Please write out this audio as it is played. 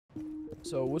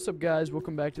So what's up guys,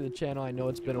 welcome back to the channel. I know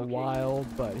it's been a while,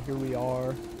 but here we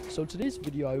are. So today's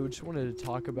video I just wanted to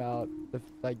talk about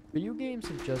video games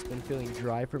have just been feeling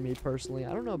dry for me personally.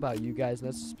 I don't know about you guys, and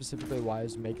that's specifically why I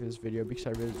was making this video, because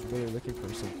I was really looking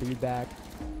for some feedback.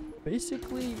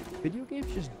 Basically, video games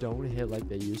just don't hit like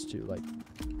they used to. Like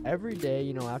every day,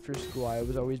 you know, after school I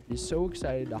would always be so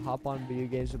excited to hop on video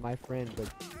games with my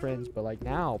friends, but like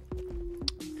now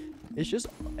it's just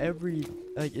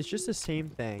it's just the same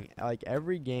thing. Like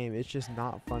every game, it's just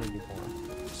not fun anymore.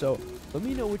 So let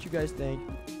me know what you guys think.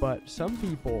 But some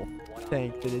people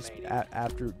think that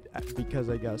it's because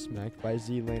I got smacked by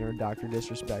Z-Lane or Dr.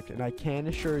 Disrespect, and I can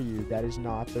assure you that is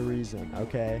not the reason.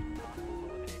 Okay.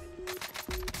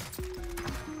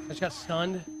 I just got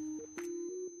stunned.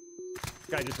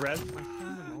 Guy just res.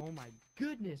 Oh my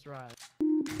goodness, Riley.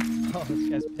 Oh, this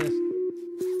guy's pissed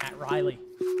at Riley.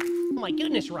 Oh my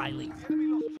goodness, Riley.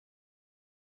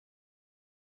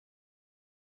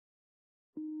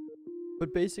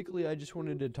 But basically, I just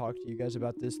wanted to talk to you guys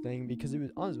about this thing because it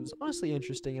was honestly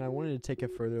interesting, and I wanted to take a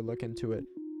further look into it.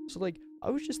 So like,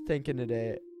 I was just thinking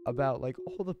today about like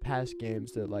all the past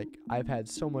games that like I've had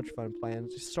so much fun playing,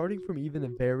 starting from even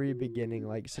the very beginning,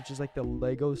 like such as like the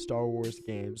Lego Star Wars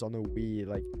games on the Wii,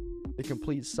 like the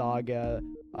complete saga,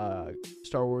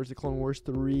 Star Wars, the Clone Wars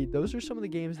 3. Those are some of the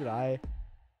games that I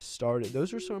started.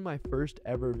 Those were some of my first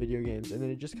ever video games, and then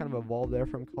it just kind of evolved there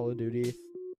from Call of Duty.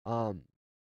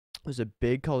 I was a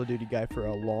big Call of Duty guy for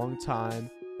a long time.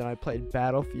 Then I played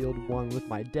Battlefield 1 with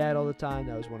my dad all the time.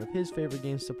 That was one of his favorite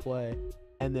games to play.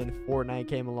 And then Fortnite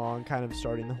came along, kind of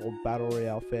starting the whole Battle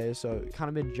Royale phase. So kind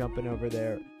of been jumping over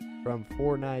there from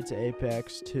Fortnite to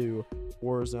Apex to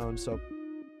Warzone. So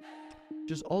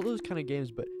just all those kind of games.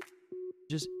 But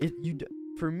just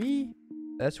for me,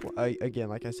 that's why, again,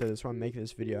 like I said, that's why I'm making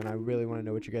this video. And I really want to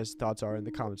know what you guys' thoughts are in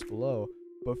the comments below.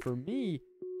 But for me,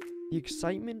 the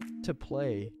excitement to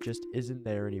play just isn't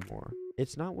there anymore.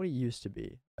 It's not what it used to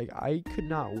be. Like, I could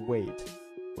not wait.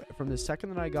 From the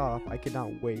second that I got off, I could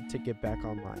not wait to get back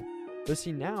online. But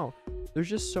see, now, there's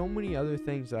just so many other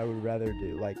things that I would rather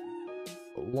do. Like,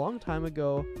 a long time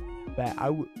ago, that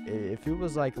if it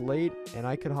was like late and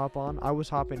I could hop on, I was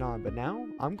hopping on. But now,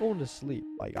 I'm going to sleep.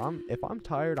 Like, if I'm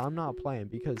tired, I'm not playing.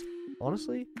 Because,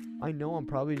 honestly, I know I'm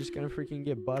probably just gonna freaking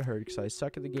get butthurt because I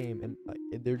suck at the game, and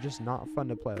they're just not fun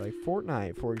to play. Like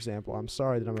Fortnite, for example. I'm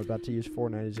sorry that I'm about to use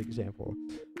Fortnite as an example,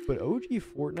 but OG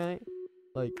Fortnite,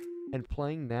 like, and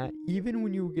playing that, even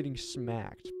when you were getting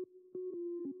smacked,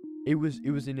 it was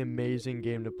an amazing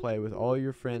game to play with all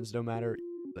your friends, no matter.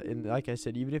 And like I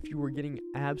said, even if you were getting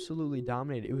absolutely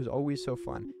dominated, it was always so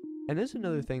fun. And that's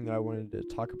another thing that I wanted to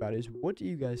talk about is, what do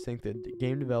you guys think that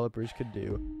game developers could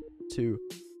do to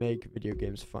make video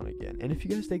games fun again? And if you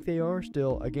guys think they are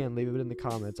still, again, leave it in the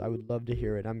comments. I would love to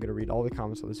hear it. I'm going to read all the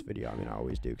comments on this video. I mean, I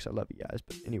always do because I love you guys.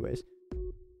 But anyways,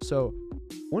 so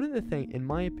one of the things, in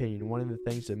my opinion, one of the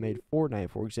things that made Fortnite,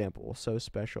 for example, so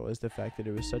special is the fact that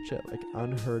it was such a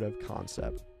unheard of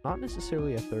concept. Not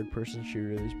necessarily a third-person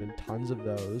shooter. There's been tons of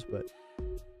those, but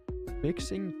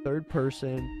mixing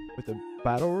third-person with a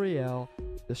battle royale,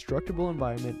 destructible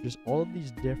environment, just all of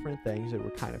these different things that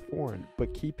were kind of foreign,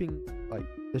 but keeping like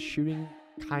the shooting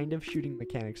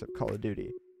mechanics of Call of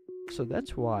Duty. So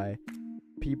that's why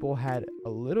people had a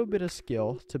little bit of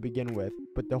skill to begin with,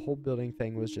 but the whole building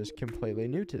thing was just completely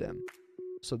new to them.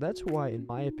 So that's why, in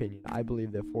my opinion, I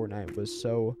believe that Fortnite was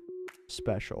so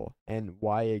special, and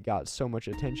why it got so much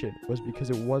attention was because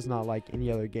it was not like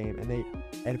any other game,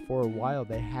 and for a while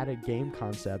they had a game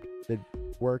concept that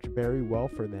worked very well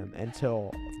for them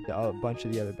until a bunch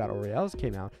of the other battle royales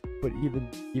came out. But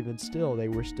even still, they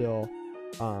were still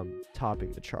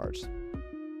topping the charts.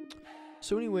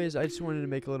 So anyways, I just wanted to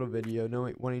make a little video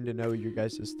wanting to know your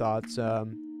guys' thoughts.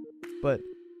 But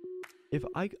if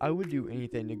I would do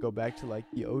anything to go back to like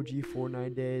the OG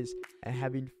Fortnite days and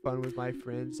having fun with my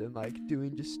friends and like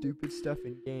doing just stupid stuff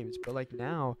in games. But like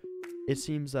now, it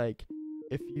seems like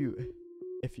if you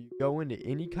go into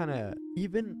any kind of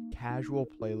even casual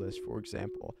playlist, for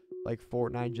example, like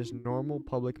Fortnite, just normal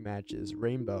public matches,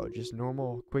 Rainbow, just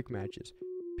normal quick matches,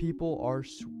 people are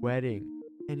sweating,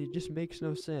 and it just makes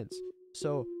no sense.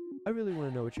 So I really want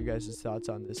to know what you guys' thoughts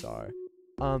on this are.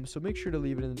 So make sure to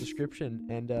leave it in the description,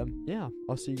 and yeah,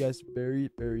 I'll see you guys very,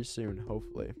 very soon,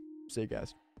 hopefully. See you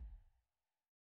guys.